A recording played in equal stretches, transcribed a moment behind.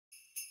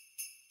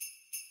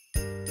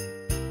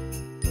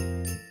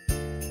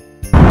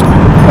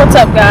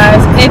up, guys?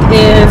 It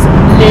is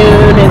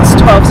noon. It's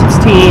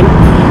 12:16.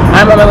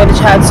 I'm on my way to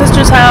Chad's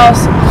sister's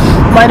house.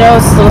 My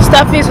nose is a little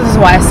stuffy, so this is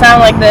why I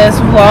sound like this.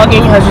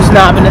 Vlogging has just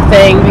not been a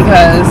thing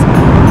because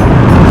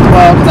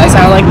I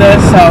sound like this.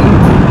 So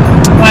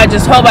I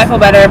just hope I feel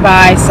better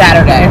by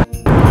Saturday.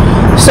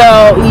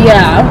 So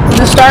yeah,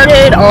 this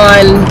started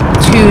on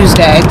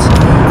Tuesday.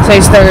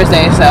 Today's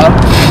Thursday, so.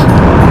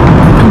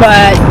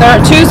 But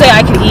Tuesday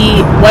I could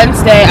eat,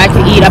 Wednesday I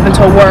could eat up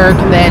until work,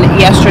 and then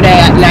yesterday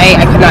at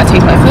night I could not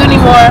taste my food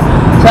anymore,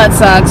 so that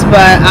sucks.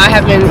 But I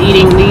have been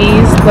eating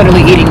these,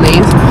 literally eating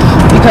these,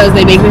 because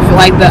they make me feel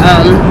like the,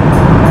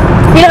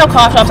 you know how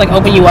coffee shops like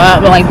open you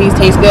up, but like these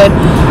taste good,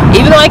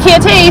 even though I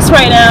can't taste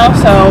right now,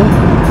 so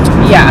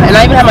yeah. And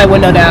I even have my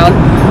window down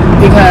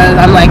because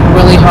I'm like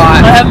really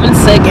hot. I haven't been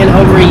sick in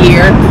over a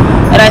year,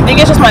 and I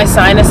think it's just my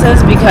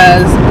sinuses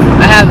because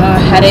I have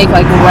a headache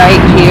like right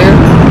here.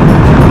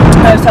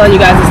 I was telling you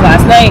guys this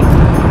last night.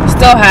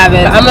 Still have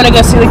it. I'm gonna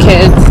go see the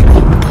kids.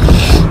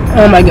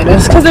 Oh my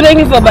goodness, because they make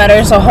me feel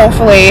better. So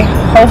hopefully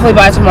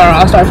by tomorrow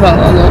I'll start feeling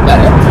a little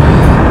better.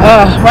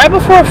 Right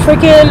before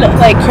freaking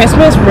like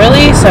Christmas,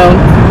 really. So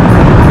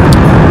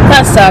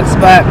that sucks,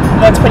 but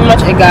that's pretty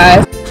much it,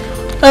 guys.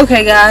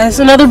 Okay, guys,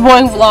 another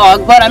boring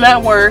vlog, but I'm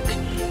at work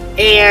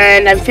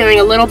and I'm feeling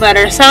a little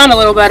better, sound a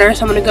little better.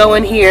 So I'm gonna go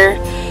in here,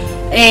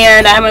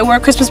 and I have my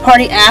work Christmas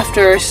party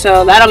after,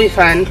 so that'll be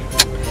fun.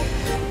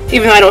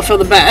 Even though I don't feel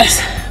the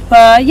best.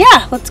 But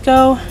yeah, let's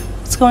go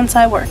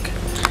inside work.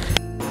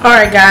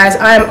 Alright guys,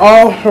 I'm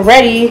all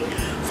ready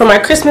for my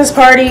Christmas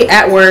party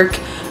at work.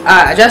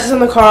 Jess is in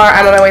the car,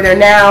 I'm on my way there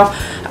now.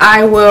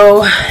 I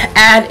will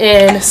add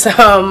in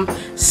some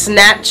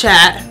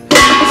Snapchat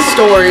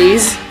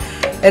stories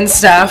and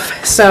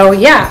stuff. So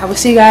yeah, I will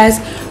see you guys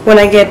when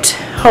I get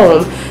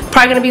home.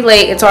 Probably gonna be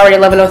late, it's already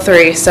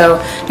 11:03, so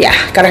yeah,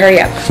 gotta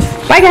hurry up.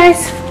 Bye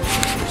guys.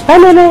 Bye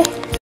Mama.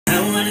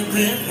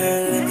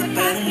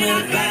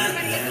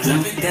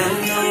 Drop it down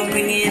low,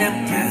 bring it up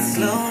real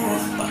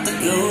slow. About to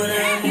go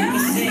down, let me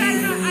see you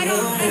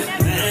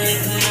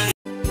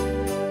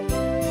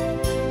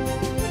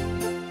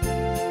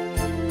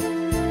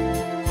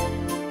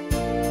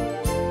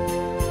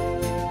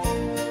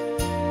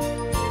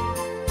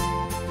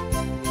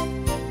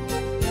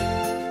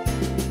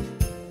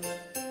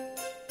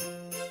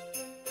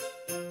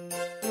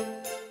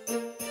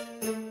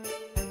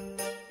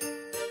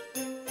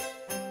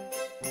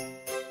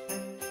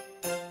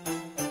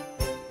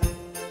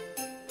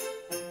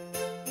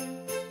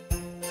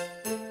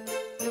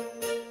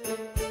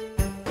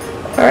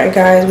Alright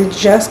guys, we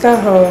just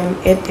got home.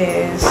 It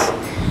is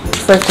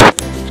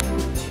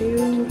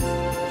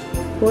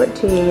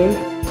freaking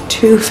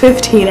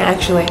 2:15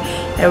 actually,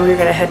 and we're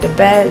gonna head to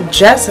bed.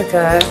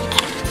 Jessica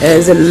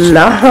is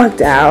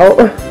knocked out,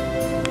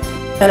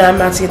 and I'm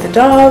about to get the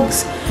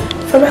dogs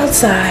from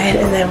outside,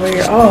 and then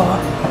we're all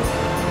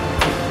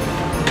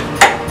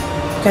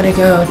gonna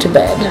go to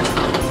bed.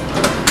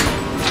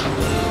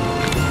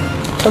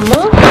 Come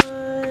on,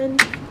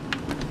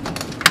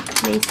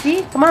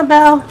 Macy. Come on,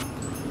 Belle.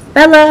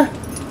 Bella,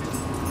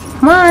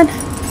 come on.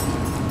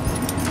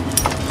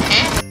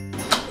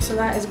 So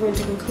that is going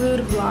to conclude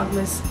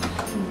Vlogmas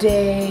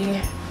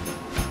day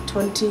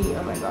 20.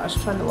 Oh my gosh,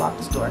 I'm trying to lock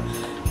this door.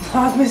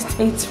 Vlogmas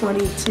day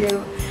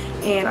 22,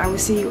 and I will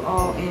see you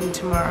all in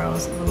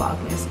tomorrow's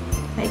Vlogmas.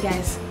 Hey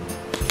guys.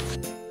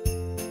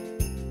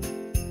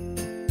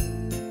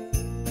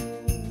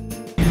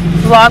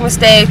 Vlogmas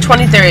day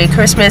 23,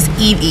 Christmas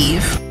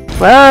Eve.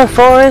 Run,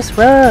 Forrest,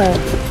 run.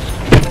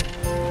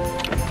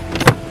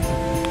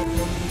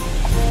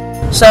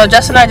 So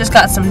Justin and I just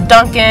got some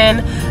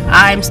Dunkin'.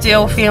 I'm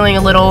still feeling a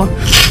little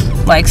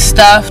like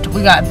stuffed.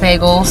 We got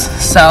bagels,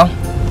 so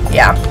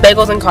yeah,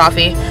 bagels and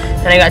coffee.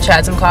 And I got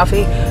Chad some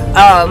coffee.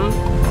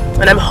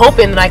 And I'm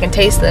hoping that I can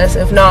taste this.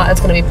 If not, it's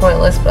gonna be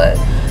pointless, but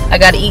I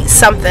gotta eat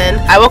something.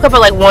 I woke up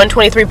at like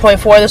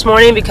 123.4 this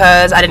morning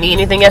because I didn't eat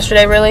anything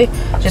yesterday really,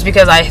 just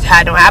because I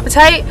had no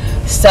appetite.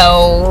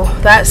 So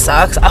that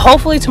sucks.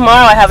 Hopefully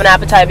tomorrow I have an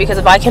appetite, because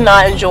if I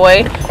cannot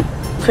enjoy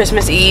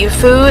Christmas Eve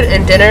food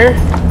and dinner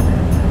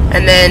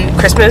and then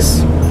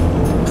Christmas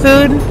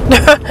food,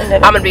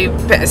 I'm gonna be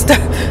pissed.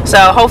 So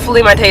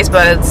hopefully my taste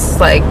buds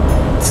like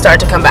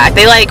start to come back.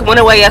 They like went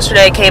away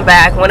yesterday, came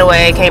back, went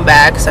away, came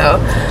back, so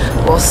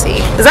we'll see.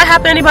 Does that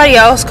happen to anybody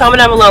else? Comment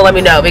down below, let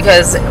me know,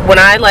 because when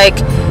I like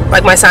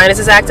my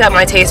sinuses act up,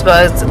 my taste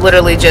buds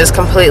literally just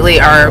completely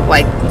are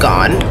like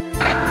gone.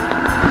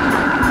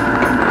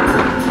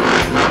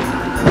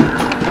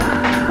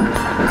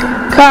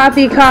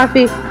 Coffee,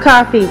 coffee,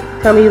 coffee.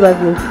 Tell me you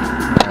love me.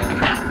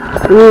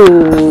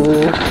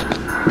 Ooh,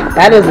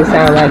 that doesn't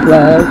sound like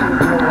love.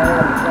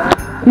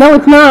 No,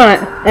 it's not.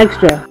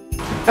 Extra.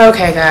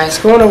 Okay, guys,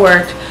 going to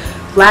work.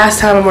 Last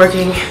time I'm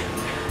working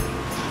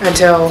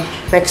until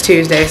next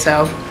Tuesday,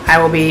 so I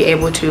will be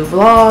able to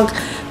vlog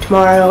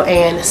tomorrow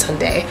and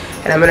Sunday.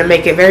 And I'm going to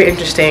make it very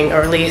interesting,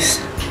 or at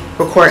least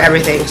record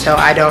everything so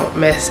I don't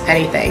miss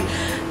anything.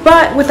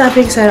 But with that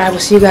being said, I will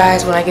see you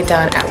guys when I get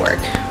done at work.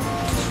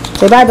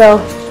 Say bye,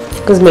 Bill,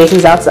 because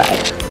Mason's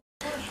outside.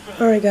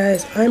 Alright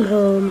guys, I'm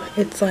home.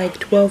 It's like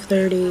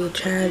 12:30.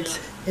 Chad's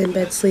in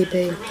bed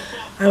sleeping.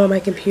 I'm on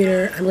my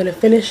computer. I'm going to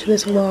finish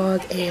this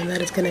vlog and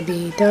that is going to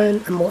be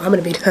done. I'm going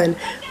to be done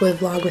with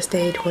Vlogmas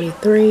Day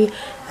 23.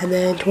 And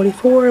then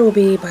 24 will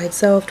be by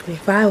itself.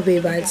 25 will be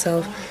by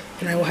itself.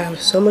 And I will have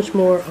so much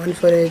more on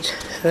footage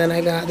than I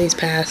got these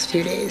past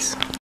few days.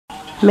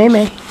 May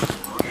May.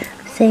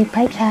 Say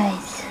bye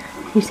guys.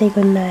 You say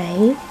good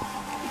night.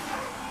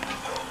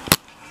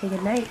 Say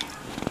good night.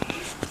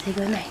 Say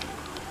good night.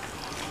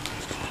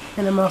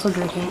 And I'm also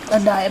drinking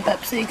a Diet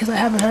Pepsi because I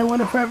haven't had one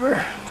in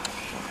forever.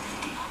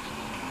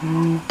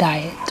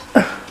 Diet.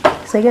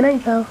 Say good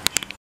night though.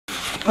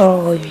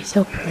 Oh, you're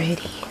so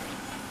pretty.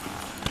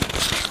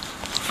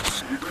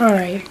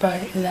 Alright,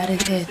 but that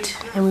is it.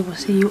 And we will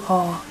see you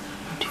all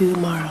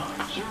tomorrow.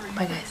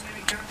 Bye guys.